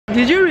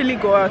Did you really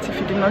go out if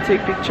you did not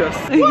take pictures?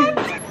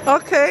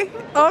 Okay,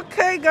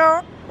 okay,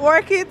 girl,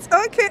 work it.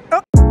 Okay.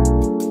 Oh.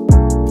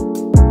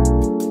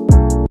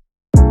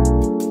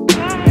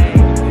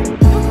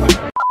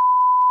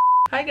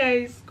 Hi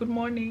guys, good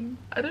morning.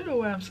 I don't know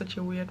why I'm such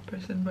a weird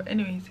person, but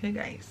anyways, hey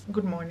guys,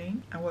 good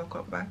morning and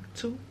welcome back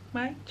to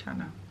my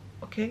channel.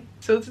 Okay,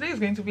 so today is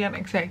going to be an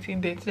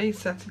exciting day. Today is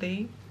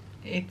Saturday.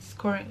 It's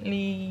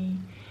currently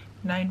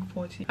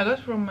 9:40. I got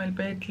from my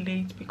bed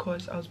late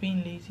because I was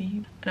being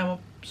lazy, and I'm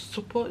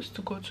supposed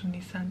to go to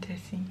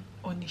Nisantasi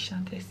or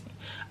Nisantasi.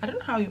 I don't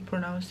know how you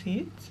pronounce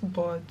it,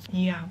 but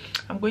yeah,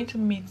 I'm going to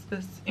meet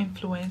this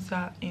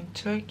influencer in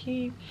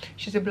Turkey.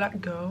 She's a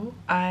black girl.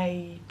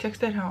 I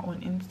texted her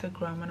on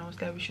Instagram and I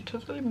was like, we should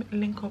totally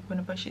link up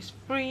whenever she's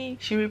free.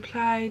 She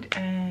replied,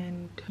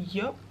 and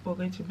yup, we're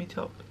going to meet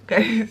up.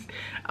 Guys,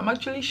 I'm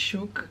actually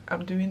shook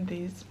I'm doing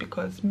this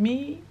because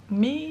me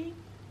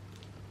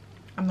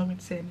I'm not going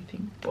to say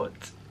anything,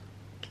 but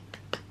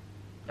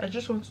I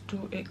just want to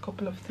do a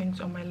couple of things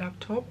on my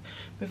laptop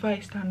before I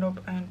stand up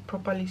and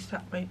properly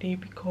start my day,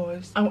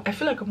 because I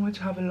feel like I'm going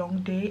to have a long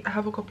day. I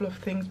have a couple of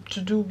things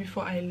to do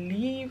before I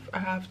leave. I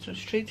have to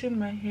straighten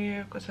my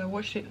hair because I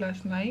washed it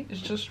last night.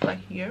 It's just right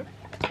here.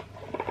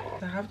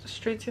 I have to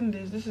straighten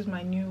this. This is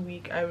my new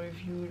wig I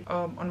reviewed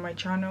on my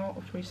channel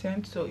of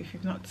recent, so if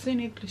you've not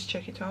seen it, please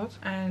check it out.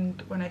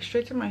 And when I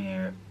straighten my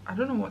hair, I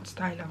don't know what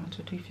style I want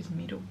to do, if it's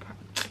middle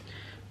part.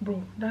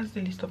 Bro, that's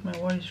the list of my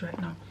worries right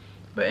now.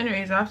 But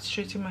anyways, I have to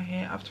straighten my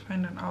hair, I have to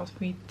find an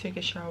outfit, take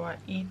a shower,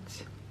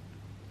 eat,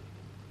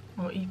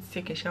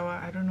 take a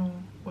shower. I don't know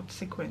what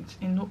sequence,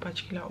 in no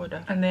particular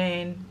order, and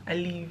then I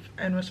leave.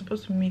 And we're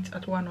supposed to meet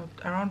at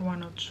around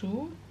 1 or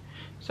 2,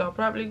 so I'll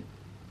probably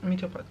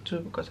meet up at 2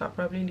 because I'll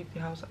probably leave the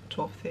house at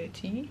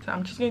 12:30. So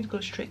I'm just going to go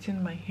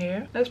straighten my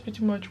hair. That's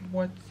pretty much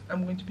what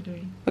I'm going to be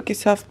doing. Okay,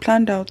 so I've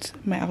planned out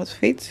my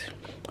outfit.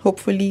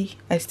 Hopefully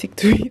I stick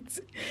to it,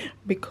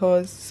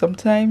 because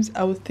sometimes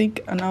I would think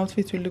an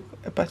outfit will look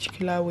a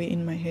particular way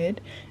in my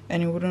head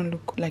and it wouldn't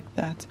look like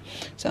that.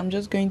 So I'm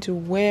just going to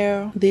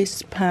wear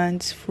this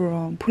pants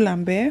from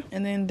Pull&Bear,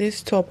 and then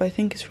this top I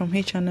think is from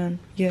H&M.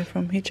 Yeah,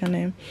 from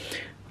H&M.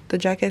 The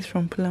jacket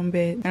from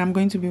Pull&Bear, and I'm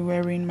going to be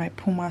wearing my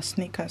Puma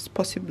sneakers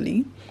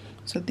possibly.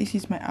 So this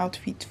is my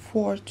outfit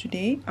for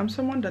today. I'm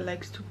someone that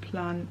likes to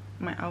plan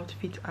my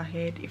outfit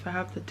ahead if I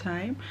have the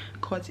time,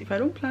 because if I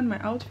don't plan my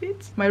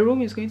outfits, my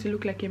room is going to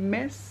look like a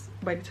mess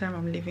by the time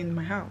I'm leaving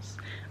my house,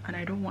 and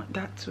I don't want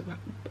that to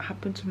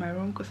happen to my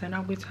room, because I know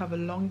I'm going to have a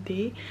long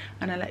day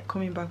and I like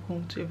coming back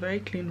home to a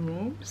very clean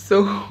room.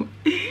 So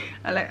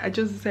I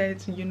just decided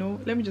to, you know,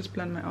 let me just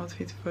plan my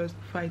outfit first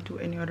before I do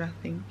any other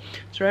thing.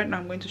 So right now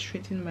I'm going to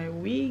straighten my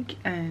wig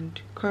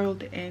and curl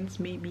the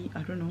ends, maybe.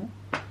 I don't know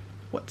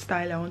what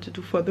style I want to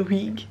do for the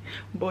wig,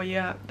 but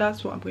yeah,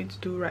 that's what I'm going to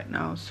do right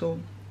now, so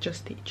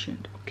just stay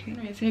tuned. Okay,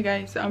 anyways, hey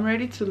guys, I'm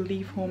ready to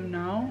leave home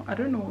now. I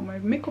don't know, my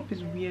makeup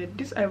is weird.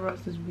 This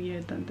eyebrows is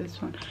weird than this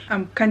one.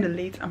 I'm kind of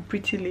late. I'm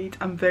pretty late.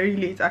 I'm very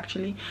late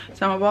actually,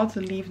 so I'm about to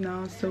leave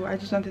now. So I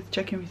just wanted to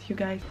check in with you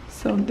guys.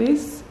 So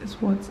this is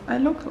what I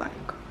look like.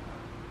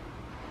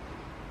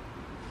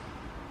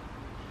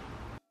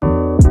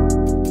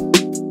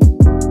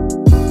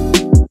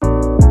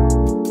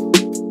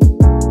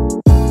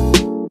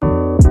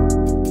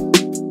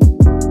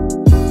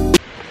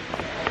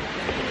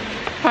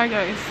 Hi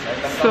guys,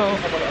 so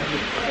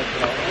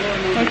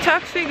my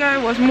taxi guy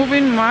was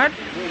moving mad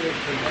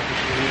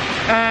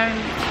and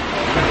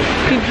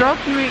he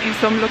dropped me in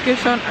some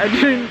location.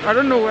 I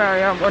don't know where I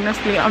am,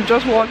 honestly. I'm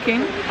just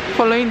walking,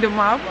 following the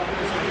map,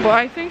 but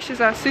I think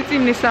she's at City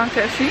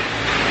Nisantasi.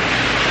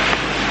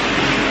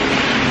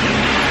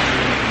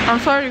 I'm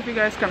sorry if you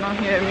guys cannot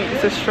hear me,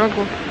 it's a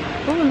struggle.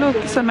 Oh look,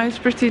 it's a nice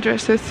pretty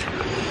dresses.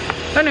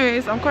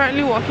 Anyways, I'm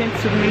currently walking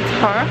to meet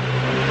her.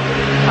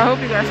 I hope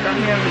you guys can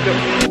hear me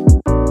though.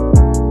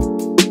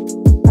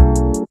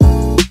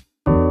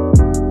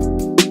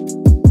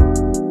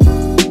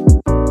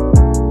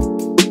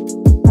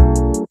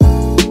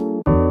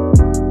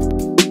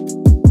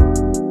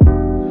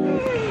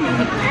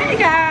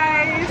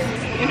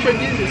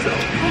 Introduce yourself.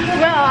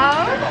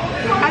 Well,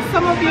 as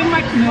some of you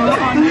might know,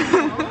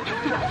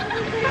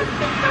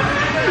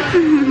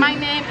 my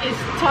name is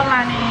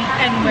Tolani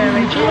and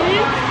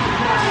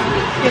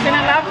you're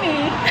gonna love me.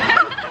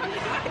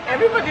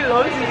 Everybody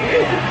loves you.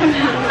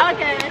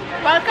 Okay,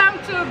 welcome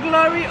to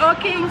Glory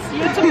O'King's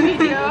YouTube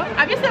video.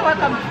 Have you said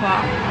welcome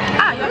before?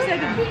 Ah, you've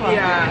said it before.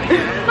 Yeah.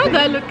 How do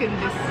I look in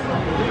this?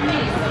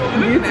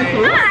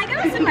 Beautiful. Ah, I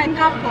gotta see my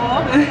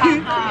couple.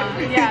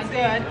 Yeah,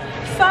 good.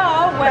 So,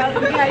 well,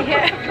 we are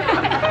here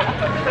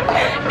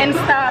in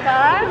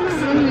Starbucks.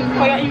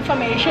 For your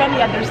information,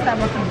 yeah, there's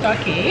Starbucks in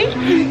Turkey,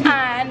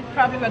 and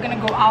probably we're gonna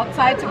go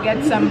outside to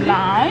get some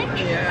lunch,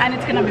 and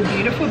it's gonna be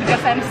beautiful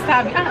because I'm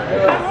starving. I'm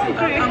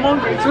hungry. I'm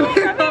hungry too.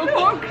 I'm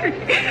hungry.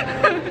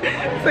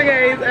 So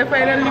guys, I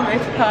finally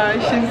met her.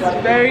 She's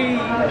very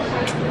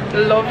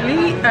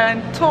lovely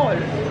and tall.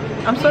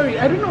 I'm sorry,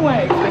 I don't know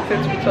why I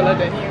expected to be taller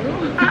than you.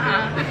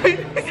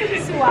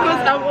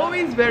 Because I'm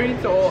always very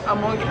tall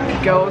among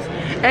girls.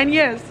 And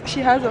yes,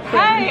 she has a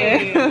friend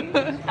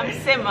here. I'm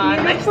Sema.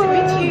 Nice to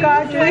meet you.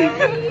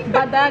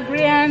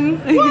 Badagrian.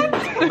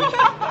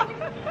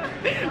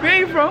 Where are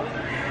you from?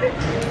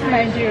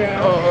 Nigeria.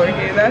 Oh,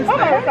 okay, that's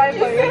nice.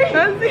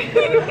 That's it.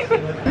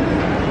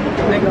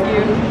 Thank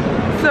you.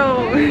 So,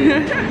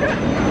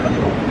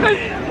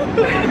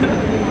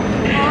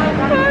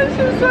 oh,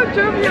 she's so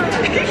jovial.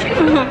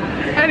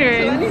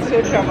 Anyways, so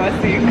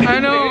traumatic. I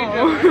know.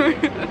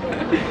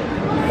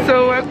 So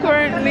we're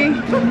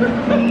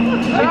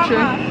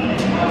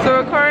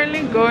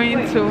currently going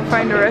to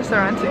find a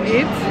restaurant to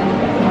eat.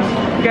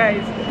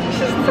 Guys,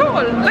 she's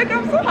tall. Like,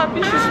 I'm so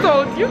happy she's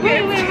tall. You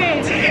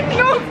wait.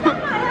 No.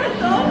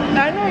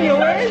 I know you're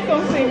wearing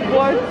something,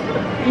 but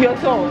you're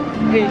tall.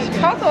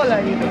 How tall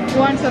are you?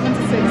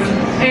 176.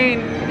 In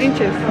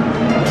inches?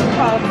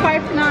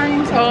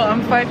 5'9". Oh,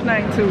 I'm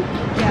 5'9" too.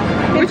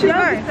 Yeah. Which is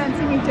nice.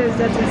 Centimeters,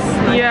 that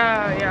is.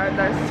 Yeah,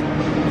 that's.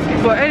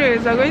 But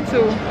anyways, we're going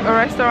to a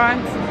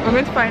restaurant. We're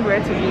going to find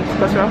where to eat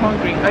because we're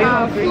hungry. Are you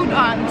hungry? Food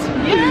aunt.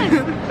 Yes.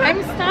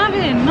 I'm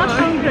starving, not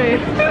hungry.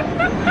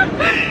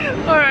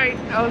 Alright,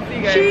 I'll see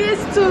you guys. She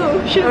is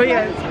too. She's oh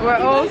yes, we're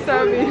all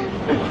starving.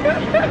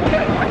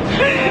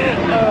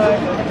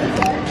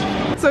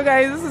 So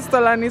guys, this is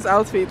Tolani's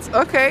outfit.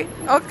 Okay,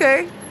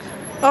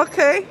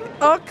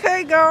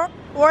 girl,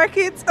 work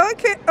it.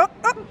 Okay.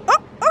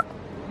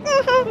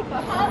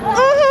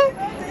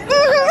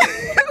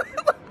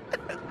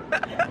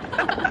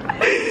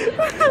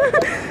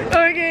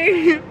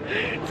 Okay,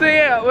 so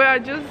yeah, we are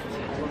just.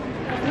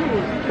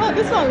 Oh,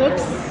 this one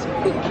looks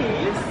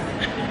cookies.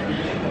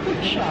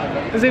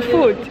 Is it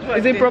food?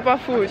 Is it proper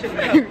food?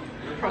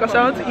 Because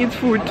I want to eat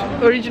food,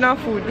 original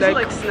food,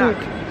 like food.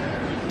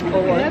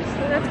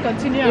 Let's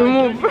continue. We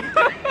move.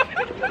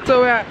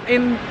 So we are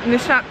in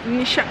Is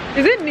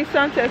it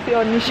Nisantasi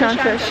or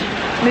Nisantasi?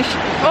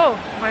 Oh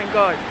my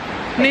god,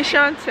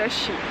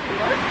 Nisantasi.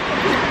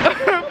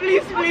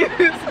 Please,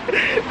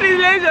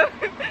 let's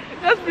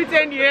just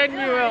pretend you heard me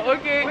well,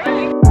 okay?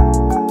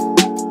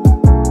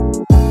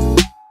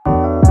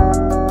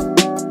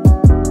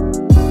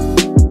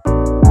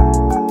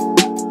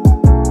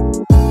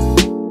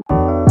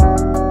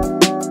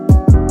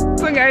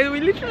 Guys, we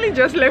literally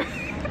just left.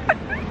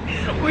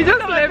 We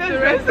just left the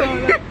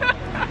restaurant.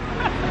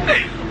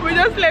 We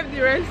just left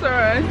the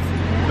restaurant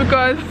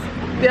because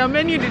their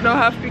menu did not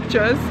have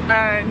pictures.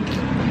 And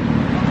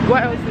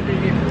what else did we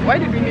leave? Why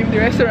did we leave the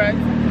restaurant?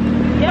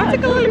 Yeah,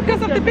 particularly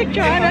because of the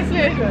picture,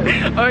 honestly.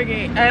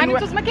 Okay, and it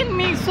was making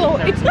me so.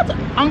 It's not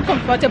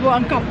uncomfortable.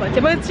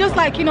 It's just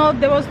like, you know,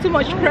 there was too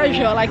much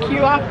pressure. Like,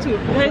 you have to.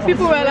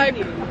 People were like,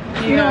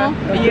 you know.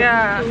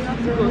 Yeah.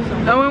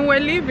 And when we're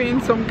leaving,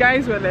 some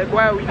guys were like,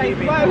 why are we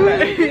leaving?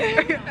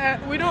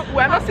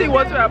 We're not saying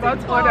what we're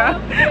about to order.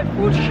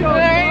 Food show.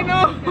 I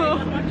know.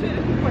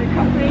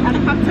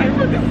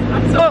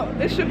 So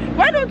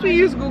why don't we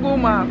use Google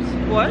Maps?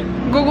 What?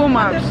 Google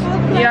Maps.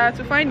 Yeah,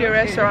 to find a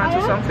restaurant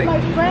or something. My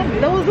friend,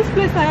 there was this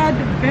place I had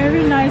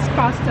very nice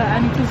pasta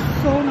and it was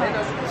so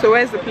nice. So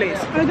where's the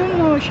place? I don't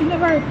know, she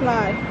never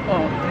replied.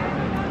 Oh,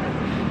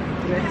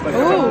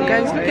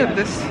 guys, look at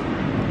this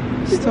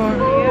store.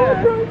 Oh,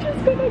 bro,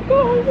 just gonna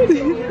go home with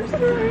you.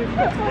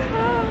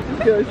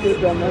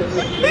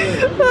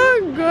 Oh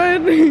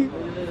god.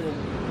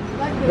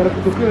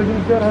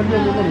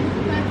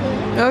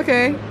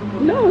 Okay.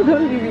 No,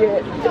 don't leave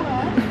yet.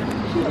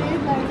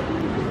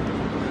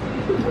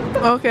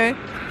 Okay.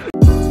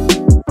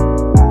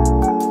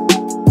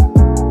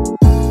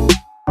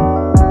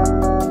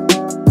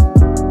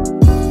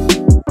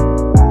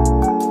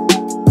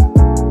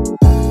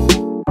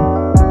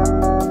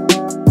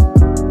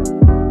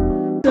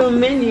 The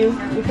menu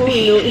before we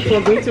know if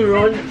we're going to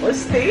run or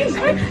stay.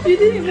 You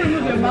didn't even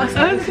move your mask.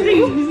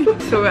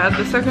 So we're at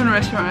the second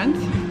restaurant.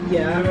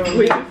 Yeah,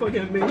 waiting for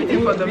the menu.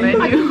 Waiting for the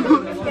menu.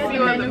 See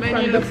what the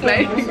menu looks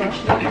like.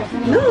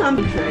 No, I'm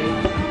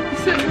trying.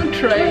 So you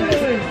try it.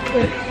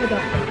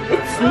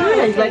 It's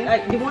nice.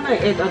 Like the one I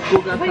ate at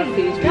Goga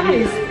Cafe is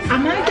Guys,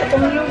 am I the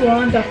only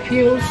one that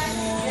feels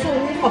so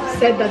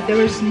upset that there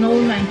is no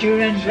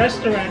Nigerian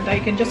restaurant that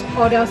you can just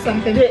order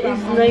something There from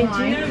is online?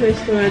 Nigerian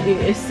restaurant in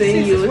This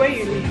is where SAU.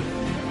 you live.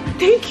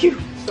 Thank you.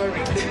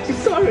 Sorry.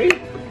 Sorry.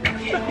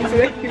 It's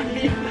where you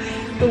live.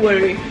 Don't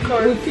worry.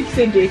 We'll fix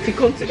a day to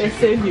come to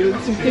SMU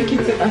to take you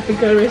to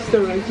African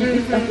restaurant, you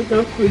eat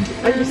African food,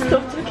 and you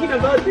stop talking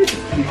about this.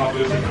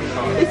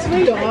 It's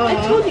very.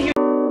 I told you.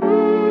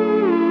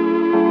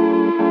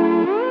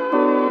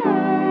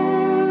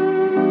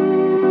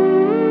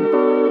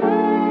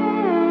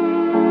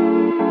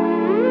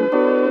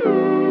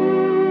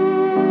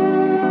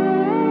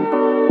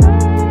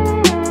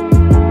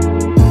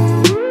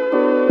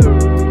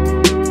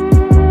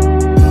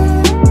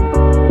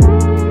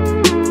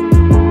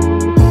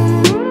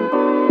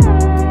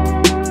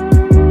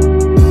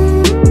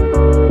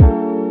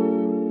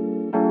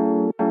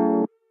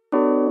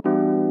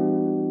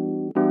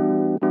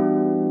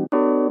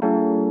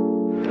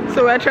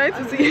 So we're trying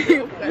to see if we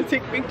can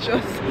take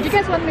pictures. Do you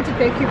guys want me to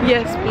take you?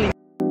 Yes, please.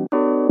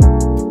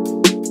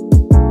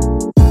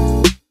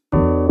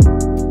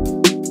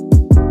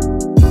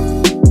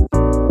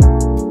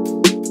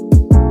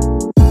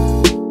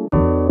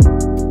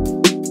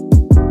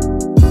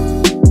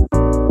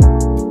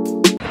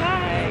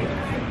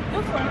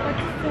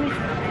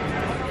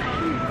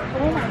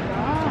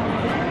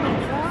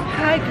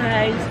 Hi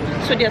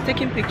guys, so they are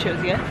taking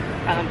pictures, yeah,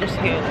 and I'm just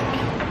here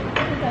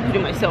like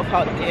putting myself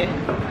out there.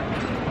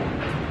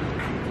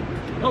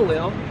 Oh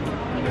well,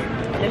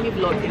 let me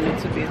vlog a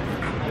little bit.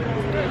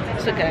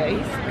 So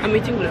guys, I'm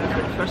meeting Glory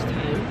for the first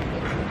time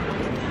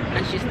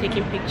and she's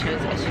taking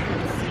pictures, as you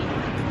can see.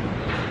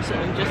 So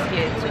I'm just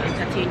here to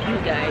entertain you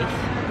guys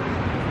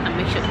and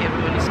make sure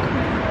everyone is cool.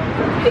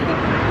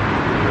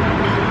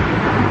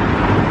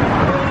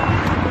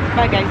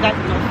 Bye guys, that's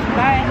enough.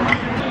 Bye.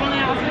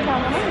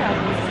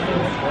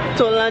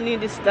 Tolani,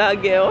 the star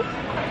girl,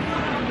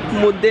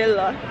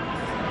 modella.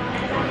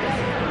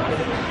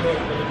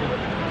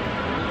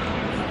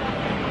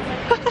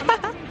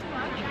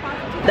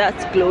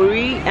 That's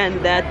Glory and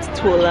that's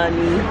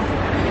Tolani.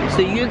 So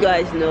you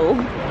guys know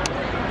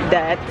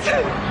that.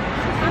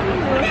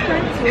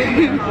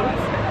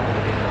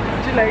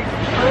 Do you like?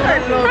 I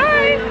love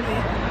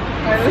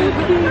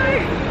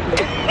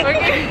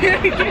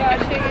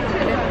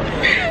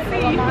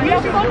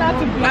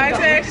I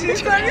said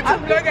she's trying to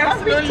vlog as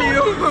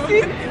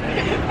slowly.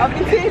 I've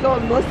been saying all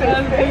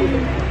nonsense. Thank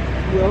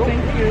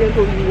you.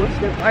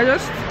 I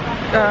just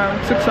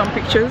took some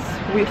pictures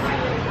with,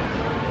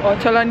 or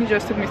Tolani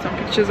just took me some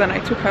pictures and I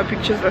took her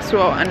pictures as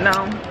well, and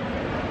now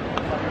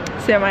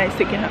Sema is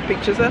taking her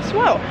pictures as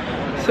well.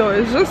 So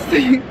it's just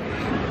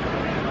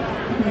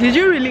did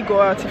you really go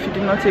out if you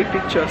did not take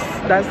pictures?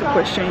 That's the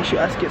question you should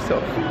ask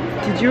yourself.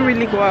 Did you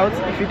really go out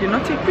if you did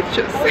not take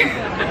pictures?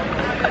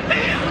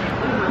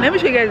 Let me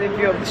show you guys a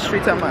view of the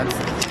street I'm at.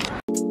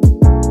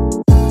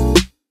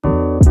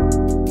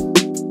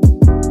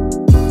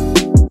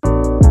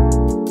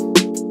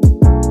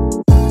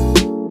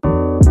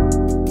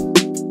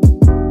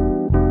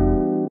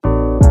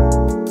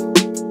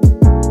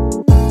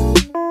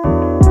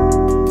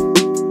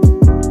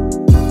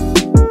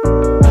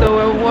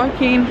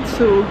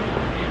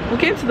 We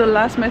came to the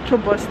last metro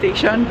bus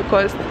station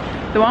because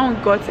the one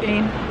we got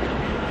in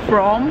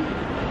from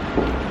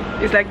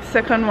is like the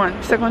second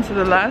to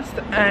the last,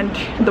 and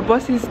the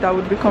buses that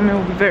would be coming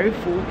will be very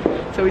full,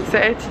 so we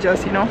decided to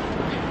just, you know,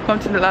 come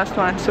to the last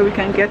one so we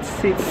can get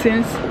seats,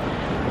 since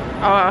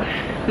our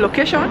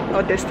location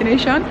or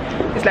destination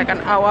is like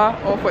an hour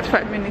or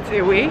 45 minutes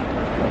away.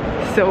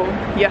 So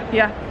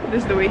yeah,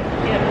 this is the way.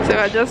 So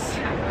we're just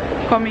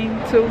coming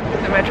to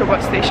the metro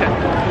bus station.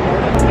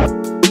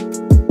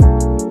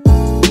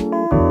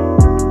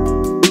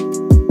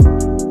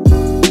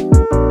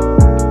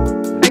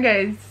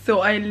 Guys,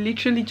 so I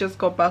literally just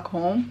got back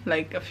home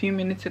like a few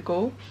minutes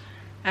ago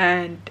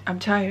and I'm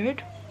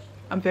tired.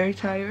 I'm very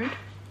tired,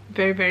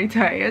 very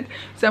tired.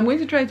 So I'm going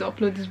to try to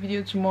upload this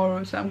video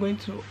tomorrow, so I'm going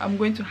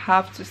to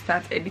have to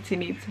start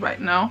editing it right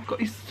now.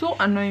 It's so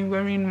annoying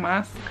wearing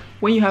mask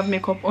when you have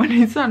makeup on.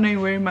 It's so annoying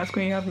wearing mask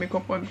when you have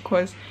makeup on,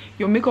 because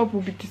your makeup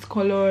will be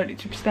discolored,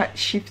 it will start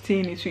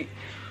shifting, it will,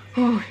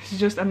 oh, it's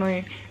just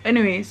annoying.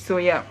 Anyway, so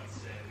yeah,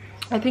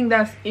 I think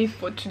that's it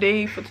for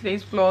today, for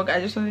today's vlog.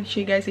 I just wanted to show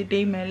you guys a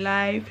day in my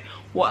life,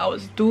 what I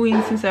was doing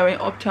since I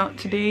went uptown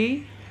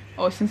today,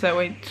 or since I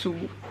went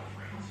to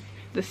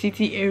the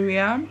city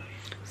area.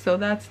 So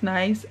that's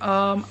nice.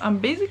 I'm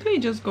basically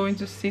just going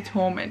to sit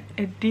home and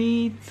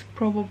edit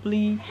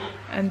probably,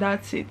 and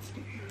that's it.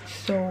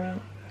 So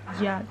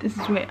yeah, this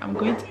is where I'm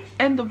going to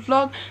end the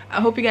vlog.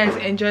 I hope you guys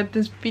enjoyed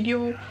this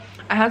video.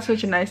 I had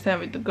such a nice time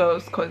with the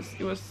girls because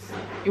it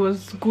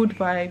was good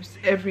vibes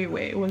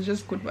everywhere. It was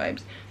just good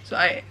vibes, so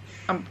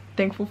I'm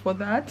thankful for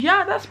that.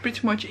 Yeah, that's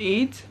pretty much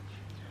it.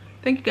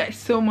 Thank you guys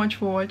so much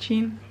for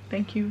watching.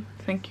 Thank you,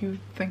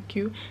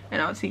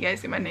 and I'll see you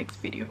guys in my next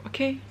video.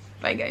 Okay,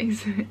 bye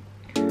guys.